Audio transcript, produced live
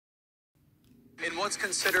In what's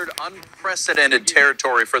considered unprecedented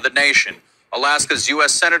territory for the nation, Alaska's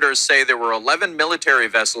U.S. senators say there were 11 military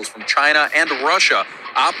vessels from China and Russia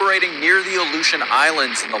operating near the Aleutian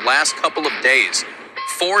Islands in the last couple of days.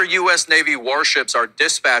 4 U.S. Navy warships are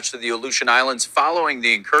dispatched to the Aleutian Islands following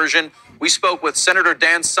the incursion. We spoke with Senator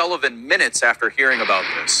Dan Sullivan minutes after hearing about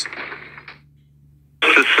this.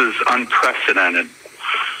 This is unprecedented,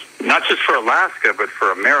 not just for Alaska, but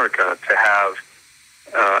for America, to have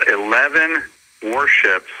 11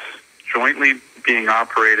 warships jointly being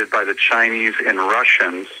operated by the Chinese and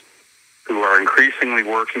Russians, who are increasingly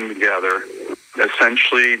working together,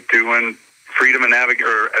 essentially doing freedom of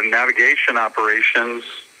navigation operations,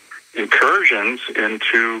 incursions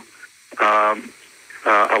into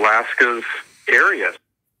Alaska's areas.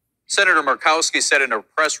 Senator Murkowski said in a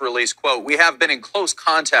press release, quote, "We have been in close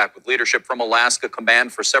contact with leadership from Alaska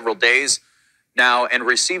Command for several days now and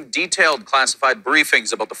received detailed classified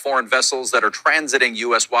briefings about the foreign vessels that are transiting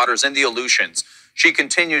U.S. waters in the Aleutians." She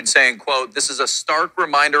continued saying, quote, "This is a stark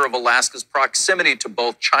reminder of Alaska's proximity to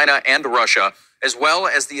both China and Russia, as well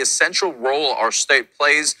as the essential role our state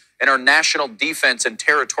plays in our national defense and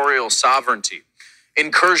territorial sovereignty.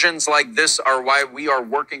 Incursions like this are why we are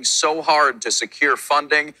working so hard to secure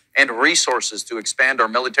funding and resources to expand our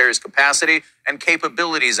military's capacity and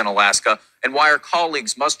capabilities in Alaska, and why our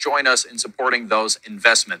colleagues must join us in supporting those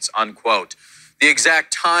investments," unquote. The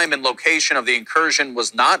exact time and location of the incursion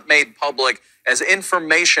was not made public, as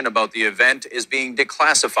information about the event is being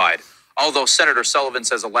declassified. Although Senator Sullivan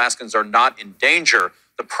says Alaskans are not in danger,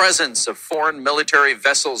 the presence of foreign military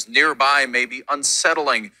vessels nearby may be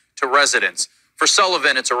unsettling to residents. For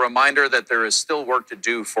Sullivan, it's a reminder that there is still work to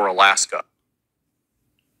do for Alaska.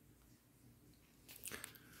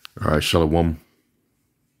 All right, Shalom.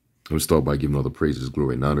 Let me start by giving all the praises,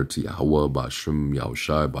 glory, and honor to Yahweh, Ba'ashem,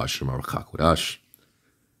 Yahushai, Ba'ashem, Arakakodash.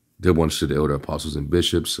 Dear ones to the elder apostles and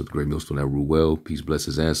bishops of the great millstone that rule well, peace,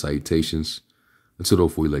 blessings, and salutations. Until the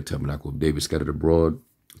full elect tabernacle of David scattered abroad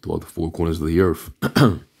throughout the 4 corners of the earth.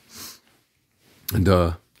 And,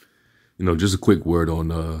 just a quick word on,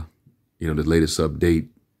 the latest update,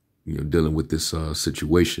 dealing with this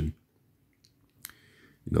situation.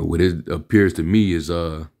 What it appears to me is,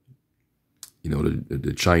 the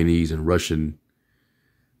Chinese and Russian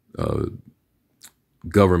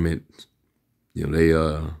government, they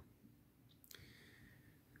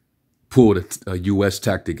pulled a U.S.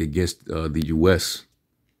 tactic against the U.S.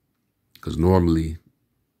 because normally,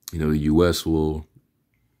 the U.S. will,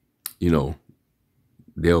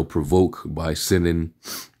 they'll provoke by sending,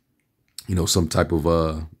 some type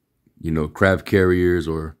of, craft carriers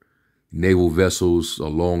or naval vessels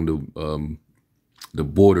along the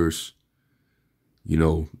borders,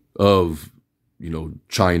 of,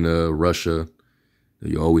 China, Russia.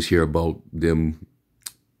 You always hear about them,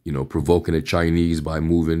 provoking the Chinese by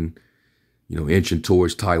moving, inching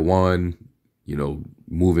towards Taiwan,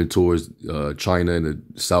 moving towards China and the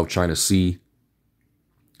South China Sea,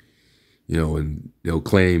 and they'll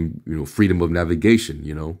claim, freedom of navigation,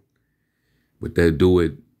 but they'll do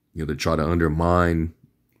it, to try to undermine,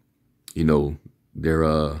 their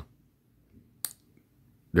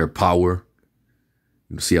power,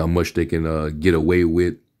 see how much they can get away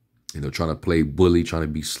with, trying to play bully, trying to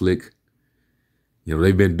be slick.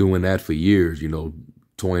 They've been doing that for years,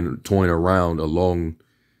 toying around along,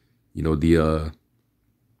 the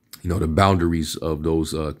boundaries of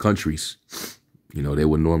those countries. They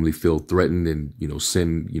would normally feel threatened and,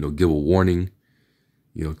 send, give a warning,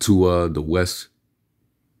 to the West.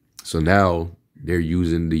 So now they're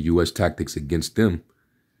using the U.S. tactics against them,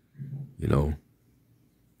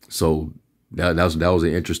 So that was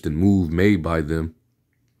an interesting move made by them.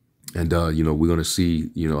 And, we're going to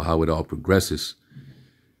see, how it all progresses.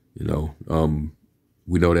 We know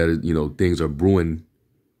that, things are brewing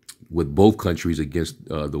with both countries against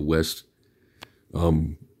the West.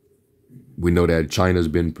 We know that China's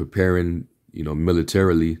been preparing,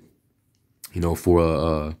 militarily, for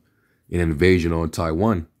an invasion on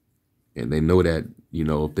Taiwan. And they know that,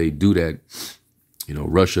 if they do that,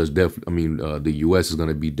 Russia's the U.S. is going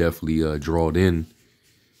to be definitely drawn in,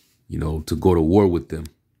 to go to war with them.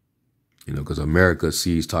 Because America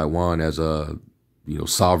sees Taiwan as a,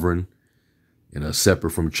 sovereign and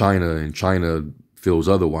separate from China, and China feels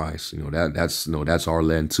otherwise. That's our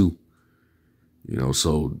land too.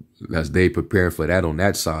 So as they prepare for that on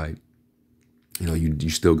that side, you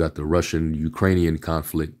still got the Russian-Ukrainian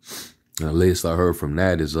conflict. And the latest I heard from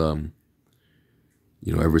that is, ever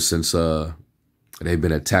since they've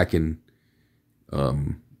been attacking,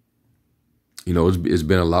 it's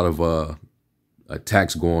been a lot of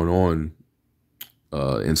attacks going on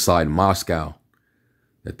inside Moscow.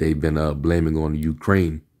 that they've been blaming on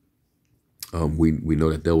Ukraine. We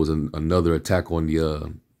know that there was another attack on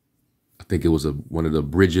the, I think it was one of the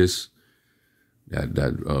bridges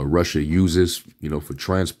that Russia uses, for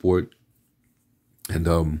transport.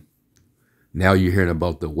 And now you're hearing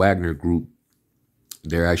about the Wagner group.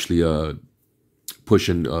 They're actually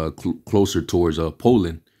pushing closer towards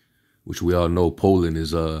Poland, which we all know Poland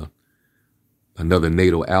is another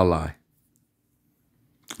NATO ally.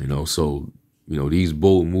 So these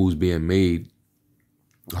bold moves being made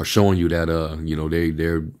are showing you that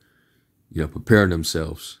they're preparing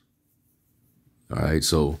themselves. All right,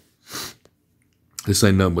 so this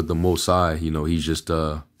ain't nothing but the Most High. He's just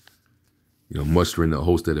mustering the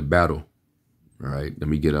host of the battle. All right, let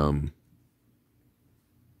me get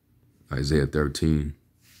Isaiah 13.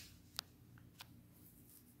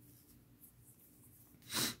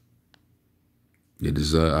 It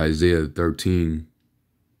is Isaiah 13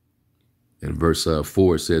 and verse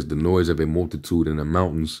 4. It says, "The noise of a multitude in the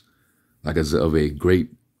mountains, like as of a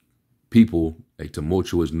great people, a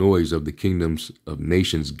tumultuous noise of the kingdoms of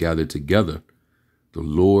nations gathered together. The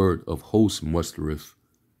Lord of hosts mustereth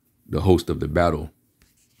the host of the battle."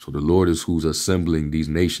 So the Lord is who's assembling these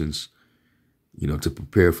nations, to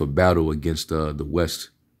prepare for battle against the West,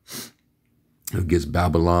 against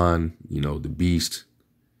Babylon, the beast,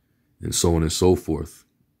 and so on and so forth.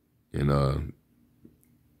 And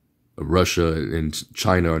Russia and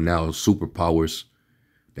China are now superpowers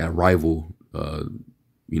that rival,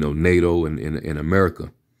 NATO and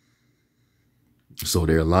America. So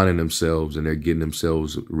they're aligning themselves and they're getting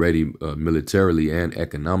themselves ready militarily and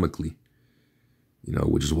economically,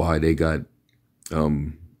 which is why they got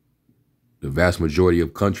the vast majority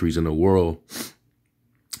of countries in the world,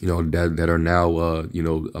 that are now,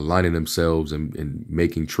 aligning themselves and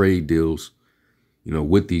making trade deals,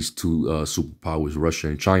 with these two superpowers, Russia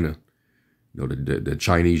and China. The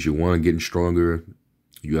Chinese yuan getting stronger.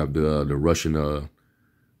 You have the Russian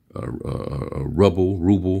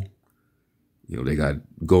ruble. They got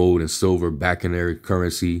gold and silver backing their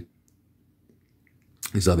currency.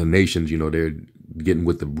 These other nations, they're getting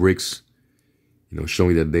with the BRICS,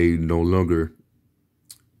 showing that they no longer,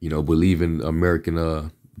 believe in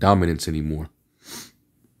American dominance anymore.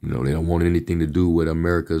 They don't want anything to do with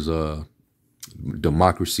America's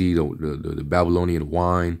democracy, the Babylonian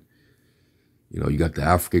wine. You got the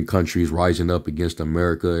African countries rising up against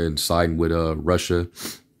America and siding with Russia.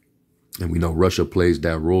 And we know Russia plays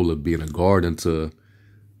that role of being a guard into,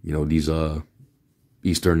 these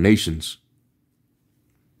Eastern nations.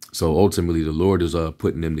 So ultimately, the Lord is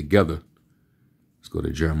putting them together. Let's go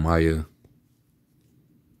to Jeremiah.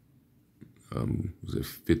 Was it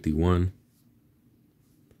 51?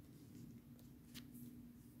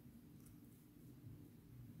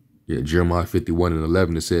 Yeah, Jeremiah 51 and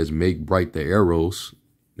 11, it says, "Make bright the arrows."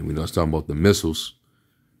 And we know it's talking about the missiles.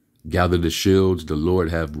 "Gather the shields. The Lord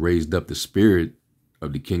hath raised up the spirit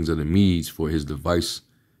of the kings of the Medes, for his device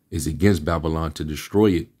is against Babylon to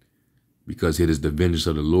destroy it, because it is the vengeance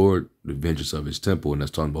of the Lord, the vengeance of his temple." And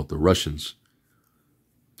that's talking about the Russians.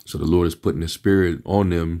 So the Lord is putting the spirit on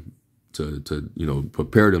them to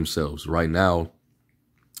prepare themselves. Right now,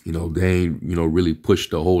 they ain't, really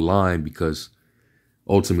pushed the whole line, because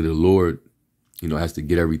ultimately the Lord, has to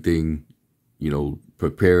get everything,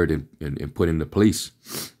 prepared and put into place.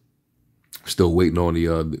 Still waiting on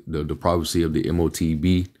the prophecy of the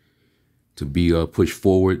MOTB to be pushed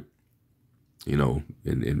forward,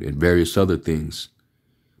 and various other things.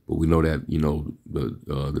 But we know that,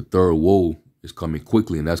 the third woe is coming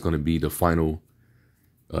quickly, and that's going to be the final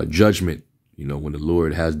judgment, when the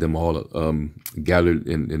Lord has them all gathered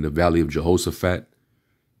in the valley of Jehoshaphat,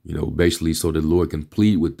 basically so the Lord can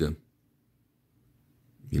plead with them,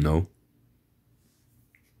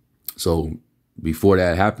 So before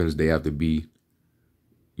that happens, they have to be,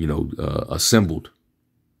 assembled.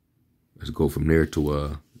 Let's go from there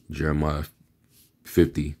to Jeremiah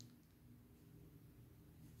 50.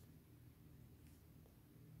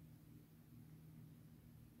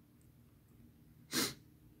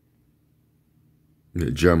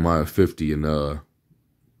 Jeremiah 50 and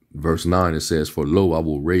verse 9, it says, "For lo, I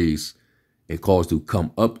will raise and cause to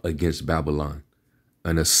come up against Babylon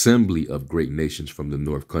an assembly of great nations from the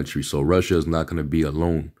north country." So Russia is not going to be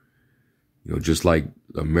alone. Just like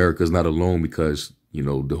America is not alone, because,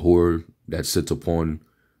 the horde that sits upon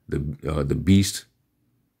the beast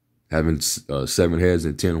having 7 heads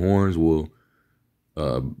and 10 horns. Well,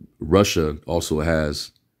 Russia also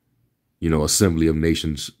has, assembly of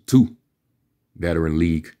nations too, that are in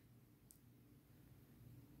league.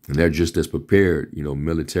 And they're just as prepared,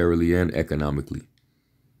 militarily and economically.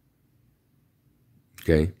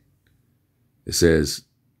 Okay. It says,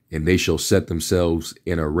 and they shall set themselves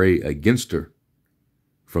in array against her.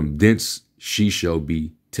 From thence she shall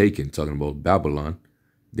be taken, talking about Babylon.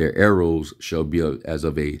 Their arrows shall be as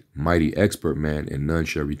of a mighty expert man, and none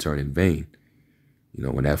shall return in vain. You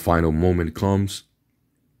know, when that final moment comes,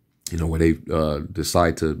 you know, when they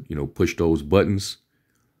decide to, you know, push those buttons,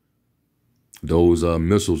 those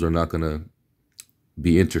missiles are not going to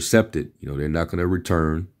be intercepted. You know, they're not going to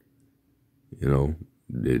return. You know,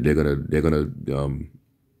 they're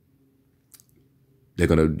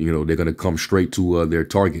gonna come straight to their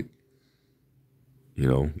target. You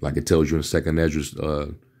know, like it tells you in Second Ezra,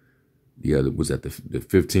 was that the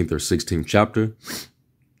 15th or 16th chapter?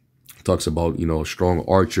 It talks about, you know, a strong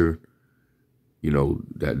archer, you know,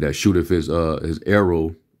 that shooteth his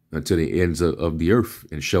arrow unto the ends of the earth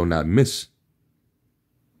and shall not miss.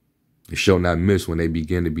 It shall not miss when they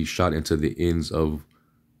begin to be shot into the ends of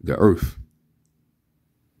the earth.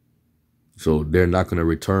 So they're not going to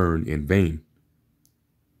return in vain.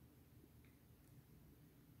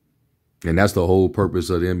 And that's the whole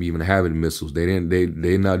purpose of them even having missiles. They didn't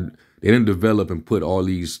develop and put all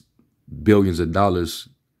these billions of dollars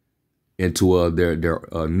into their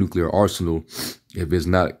nuclear arsenal if it's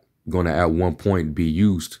not going to at one point be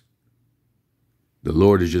used. The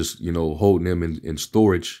Lord is just, you know, holding them in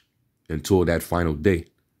storage until that final day.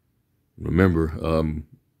 Remember,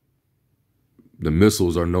 the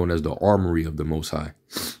missiles are known as the armory of the Most High.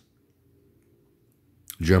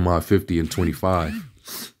 Jeremiah 50:25.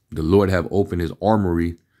 The Lord have opened his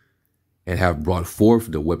armory and have brought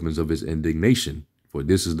forth the weapons of his indignation. For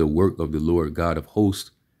this is the work of the Lord God of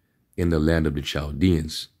hosts in the land of the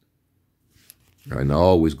Chaldeans. All right, and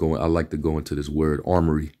I like to go into this word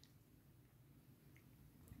armory.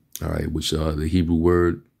 All right, which the Hebrew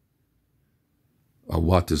word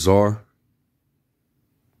awatazar.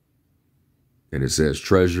 And it says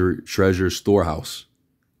treasure storehouse.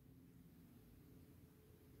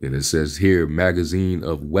 And it says here, magazine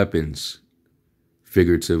of weapons,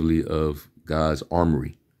 figuratively of God's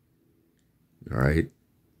armory. All right.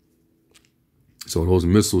 So those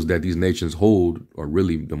missiles that these nations hold are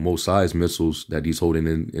really the Most High's missiles that he's holding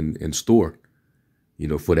in store, you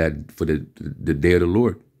know, for the day of the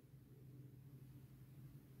Lord.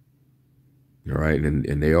 All right.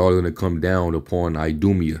 And they are going to come down upon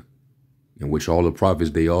Idumea, in which all the prophets,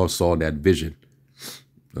 they all saw that vision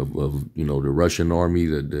of you know, the Russian army,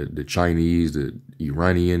 the Chinese, the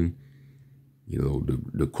Iranian, you know, the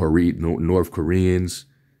North Koreans,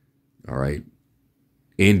 all right,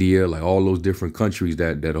 India, like all those different countries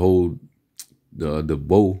that hold the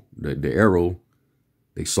bow, the arrow.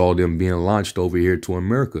 They saw them being launched over here to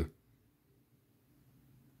America.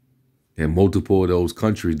 And multiple of those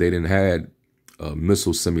countries, they didn't had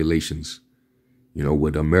missile simulations, you know,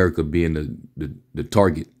 with America being the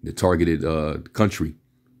targeted country.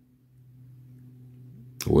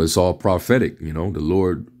 Well, it's all prophetic, you know, the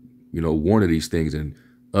Lord, you know, warned of these things, and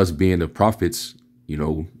us being the prophets, you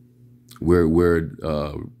know, we're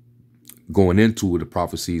going into the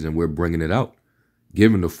prophecies and we're bringing it out,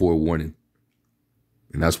 giving the forewarning.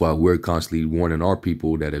 And that's why we're constantly warning our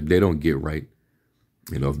people that if they don't get right,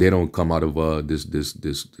 you know, if they don't come out of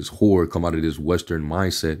this horde, come out of this Western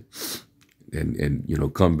mindset and you know,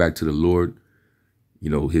 come back to the Lord,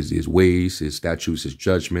 you know, his ways, his statutes, his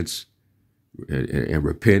judgments, and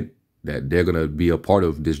repent, that they're going to be a part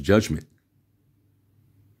of this judgment.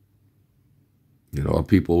 You know, our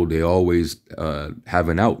people, they always have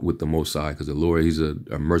an out with the Most High, because the Lord, he's a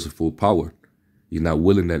merciful power. He's not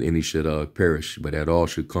willing that any should perish, but that all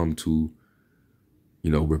should come to,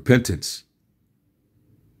 you know, repentance.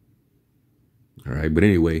 All right. But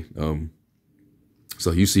anyway,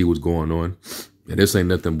 so you see what's going on. And this ain't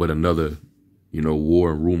nothing but another, you know,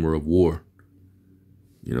 war and rumor of war.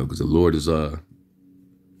 You know, because the Lord is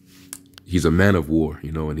he's a man of war,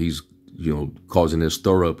 you know, and he's, you know, causing this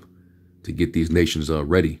stir up to get these nations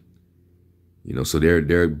ready. You know, so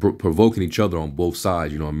they're provoking each other on both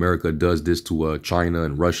sides. You know, America does this to China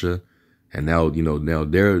and Russia, and now, you know, now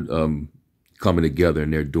they're coming together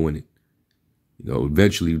and they're doing it. You know,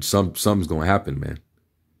 eventually something's gonna happen, man.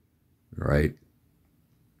 All right.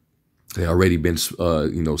 They already been,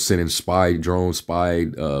 you know, sending spy drones,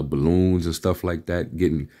 balloons and stuff like that,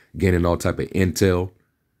 gaining all type of intel.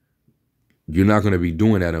 You're not going to be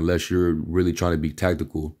doing that unless you're really trying to be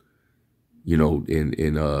tactical, you know, in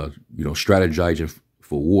you know, strategizing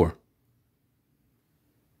for war.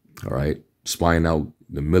 All right. Spying out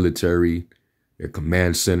the military, their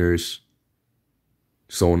command centers,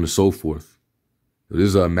 so on and so forth. So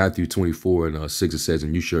this is Matthew 24:6. It says,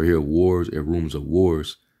 and you shall hear wars and rumors of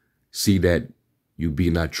wars. See that you be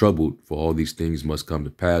not troubled, for all these things must come to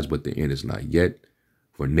pass, but the end is not yet.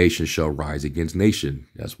 For nation shall rise against nation.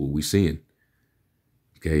 That's what we're seeing.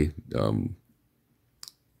 Okay.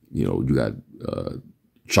 You know, you got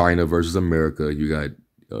China versus America. You got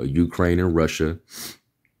Ukraine and Russia,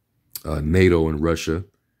 NATO and Russia,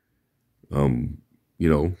 you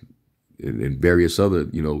know, and various other,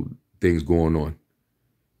 you know, things going on.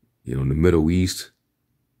 You know, in the Middle East,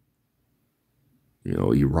 you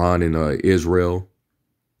know, Iran and Israel.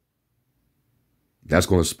 That's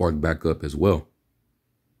going to spark back up as well.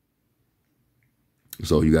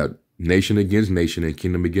 So you got nation against nation and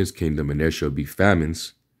kingdom against kingdom, and there shall be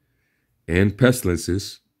famines and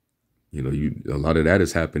pestilences. You know, a lot of that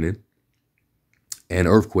is happening, and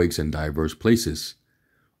earthquakes in diverse places.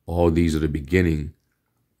 All these are the beginning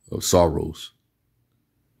of sorrows.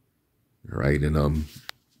 All right, and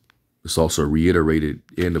it's also reiterated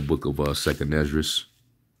in the book of 2nd Esdras,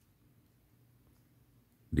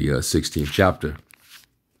 the 16th chapter.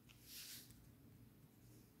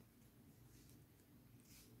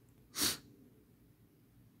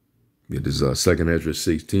 It is 2nd Esdras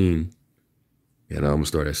 16, and I'm going to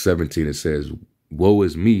start at 17. It says, woe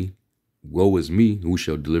is me, who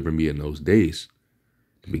shall deliver me in those days?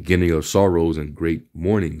 The beginning of sorrows and great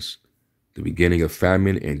mournings, the beginning of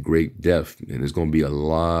famine and great death. And there's going to be a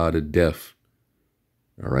lot of death.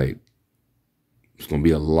 All right. There's going to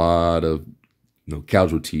be a lot of, you know,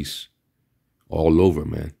 casualties all over,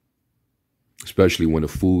 man. Especially when the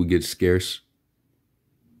food gets scarce.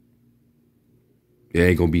 It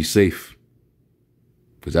ain't going to be safe.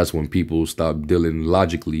 Because that's when people stop dealing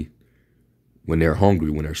logically, when they're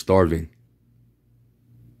hungry, when they're starving.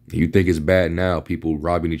 You think it's bad now, people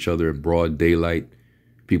robbing each other in broad daylight,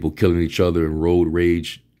 people killing each other in road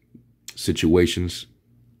rage situations.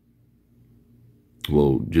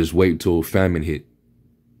 Well, just wait till famine hit.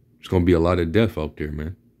 There's going to be a lot of death out there,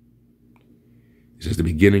 man. It's just the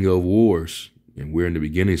beginning of wars, and we're in the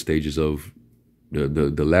beginning stages of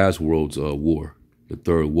the last world's war. The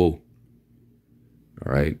third woe.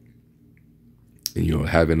 All right. And, you know,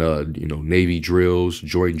 having, you know, Navy drills,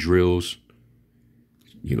 joint drills,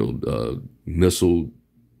 you know, missile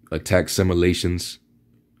attack simulations,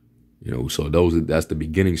 you know, so that's the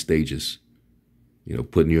beginning stages, you know,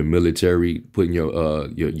 putting your military, putting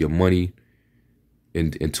your money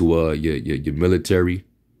into your military,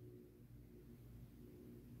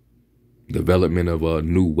 development of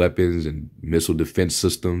new weapons and missile defense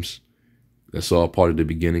systems. That's all part of the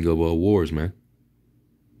beginning of wars, man.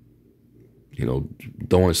 You know,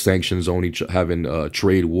 throwing sanctions on having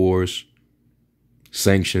trade wars,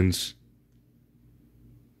 sanctions,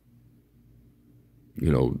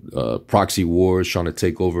 you know, proxy wars, trying to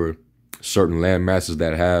take over certain land masses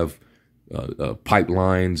that have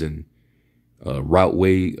pipelines and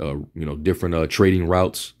routeway, you know, different trading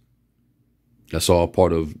routes. That's all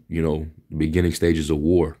part of, you know, the beginning stages of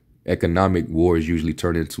war. Economic wars usually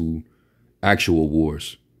turn into actual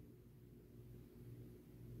wars.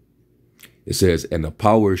 It says, and the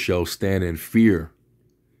power shall stand in fear,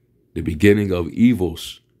 the beginning of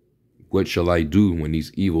evils. What shall I do when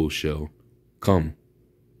these evils shall come?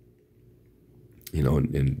 You know,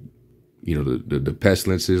 and you know, the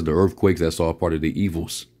pestilences, the earthquakes, that's all part of the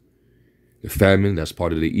evils. The famine, that's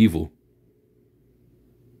part of the evil.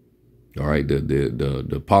 All right,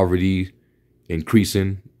 the poverty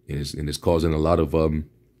increasing, and it's causing a lot of you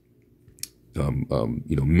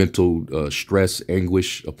know, mental stress,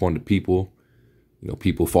 anguish upon the people. You know,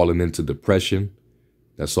 people falling into depression.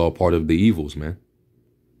 That's all part of the evils, man.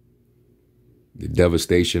 The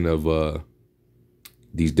devastation of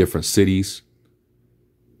these different cities.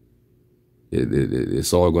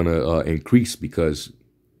 It's all going to increase because,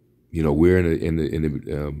 you know, we're in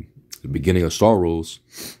the beginning of sorrows,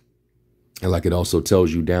 and like it also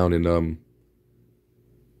tells you down in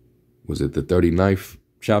was it the 39th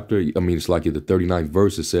chapter? I mean, it's like in the 39th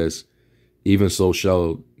verse. It says, "Even so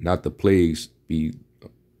shall not the plagues be."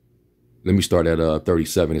 Let me start at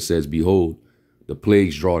 37. It says, "Behold, the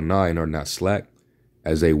plagues draw nigh and are not slack,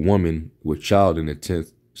 as a woman with child in the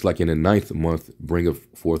 10th. It's like in the 9th month bringeth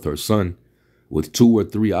forth her son. With 2 or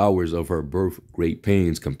 3 hours of her birth, great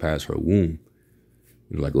pains compass her womb."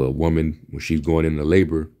 You know, like a woman when she's going into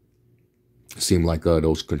labor, it seems like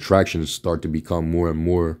those contractions start to become more and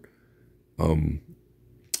more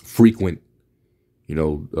frequent. You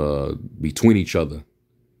know, between each other.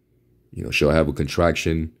 You know, she'll have a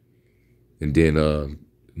contraction, and then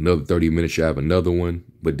another 30 minutes she'll have another one.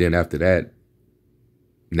 But then after that,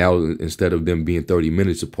 now instead of them being 30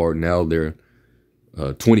 minutes apart, now they're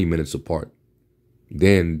 20 minutes apart.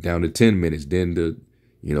 Then down to 10 minutes. Then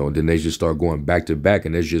then they just start going back to back,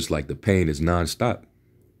 and it's just like the pain is nonstop.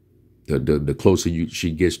 The closer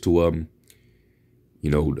she gets to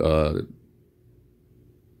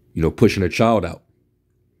pushing a child out.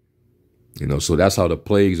 So that's how the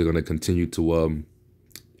plagues are going to continue to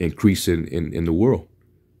increase in the world.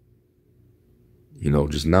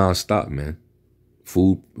 Just nonstop, man.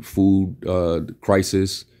 Food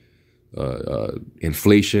crisis,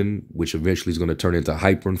 inflation, which eventually is going to turn into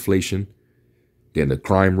hyperinflation. Then the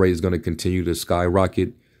crime rate is going to continue to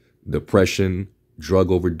skyrocket. Depression,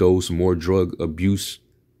 drug overdose, more drug abuse.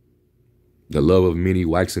 The love of many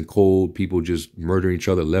waxing cold. People just murdering each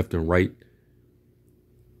other left and right.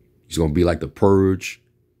 It's going to be like the purge.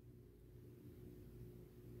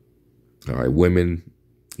 All right, women,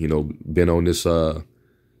 been on this, I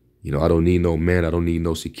don't need no man. I don't need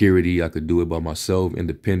no security. I could do it by myself.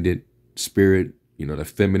 Independent spirit, the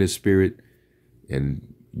feminist spirit.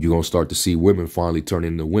 And you're going to start to see women finally turn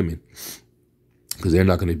into women because they're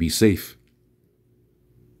not going to be safe.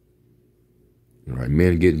 All right,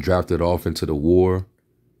 men getting drafted off into the war.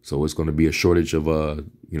 So it's going to be a shortage of,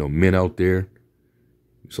 men out there.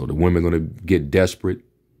 So the women are going to get desperate.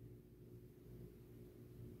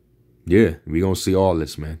 Yeah, we're going to see all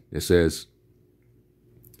this, man. It says,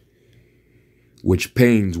 which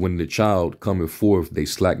pains when the child cometh forth, they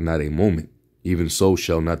slack not a moment. Even so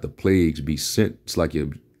shall not the plagues be sent. It's like,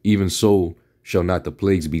 even so shall not the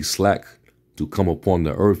plagues be slack to come upon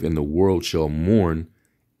the earth, and the world shall mourn,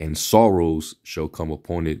 and sorrows shall come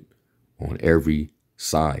upon it on every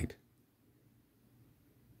side.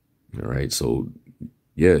 All right, so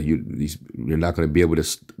yeah, you're not going to be able to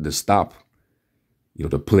stop,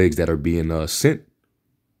 the plagues that are being sent.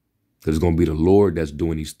 Because it's going to be the Lord that's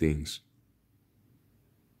doing these things.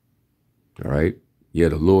 All right. Yeah,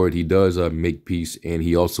 the Lord, he does make peace, and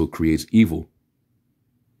he also creates evil.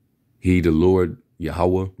 He, the Lord,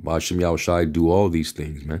 Yahweh, Ba'ashem Yahushai, do all these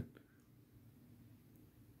things, man.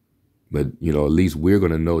 But, at least we're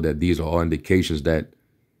going to know that these are all indications that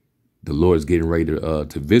the Lord is getting ready to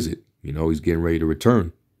visit. He's getting ready to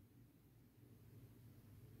return.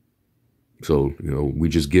 So, we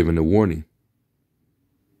just giving a warning.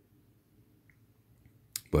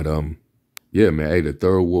 But, yeah, man, hey,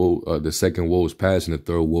 the second woe is past, and the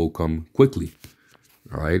third woe come quickly.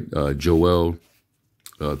 All right. Joel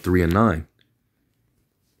 3:9.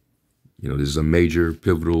 This is a major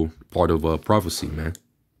pivotal part of prophecy, man.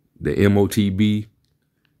 The MOTB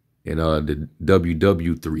and the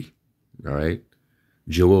WW3. All right.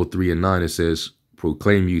 Joel 3:9, it says,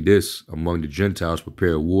 proclaim ye this among the Gentiles,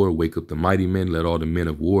 prepare war, wake up the mighty men, let all the men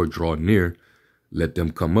of war draw near. Let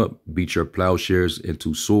them come up, beat your plowshares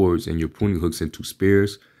into swords and your pruning hooks into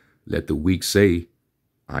spears. Let the weak say,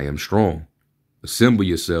 I am strong. Assemble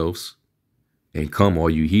yourselves and come, all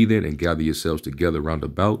you heathen, and gather yourselves together round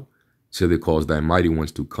about, till they cause thy mighty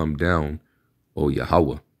ones to come down, O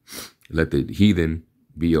Yahweh. Let the heathen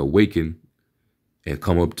be awakened and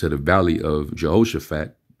come up to the valley of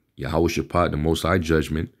Jehoshaphat, Yahweh Shaphat, the Most High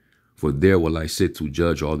judgment, for there will I sit to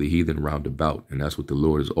judge all the heathen round about. And that's what the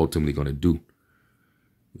Lord is ultimately going to do.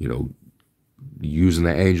 Using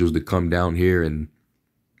the angels to come down here and,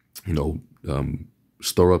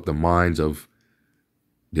 stir up the minds of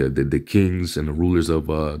the kings and the rulers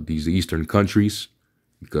of these eastern countries,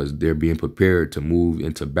 because they're being prepared to move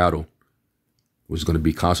into battle, which is going to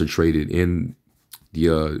be concentrated in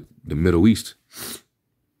the Middle East,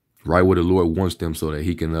 right where the Lord wants them, so that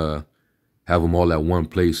he can have them all at one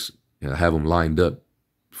place and have them lined up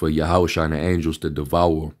for Yahushua and the angels to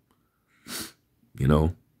devour,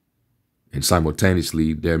 and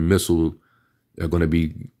simultaneously their missile are going to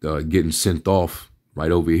be getting sent off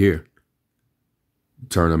right over here.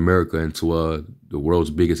 Turn America into the world's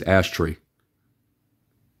biggest ashtray,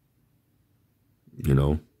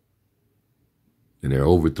 and their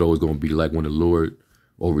overthrow is going to be like when the Lord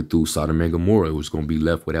overthrew Sodom and Gomorrah. It was going to be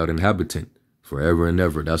left without inhabitant forever and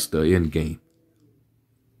ever. That's the end game.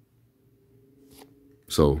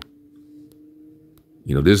 So,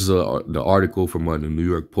 this is the article from the New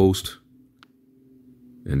York Post,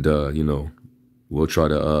 and we'll try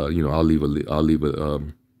to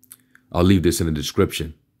I'll leave this in the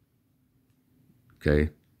description. Okay.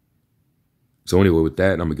 So anyway, with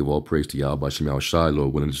that, I'm gonna give all praise to Yahweh Ba'ashem Yahushai.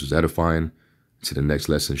 Lord willing, this was edifying. To the next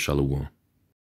lesson, Shalom.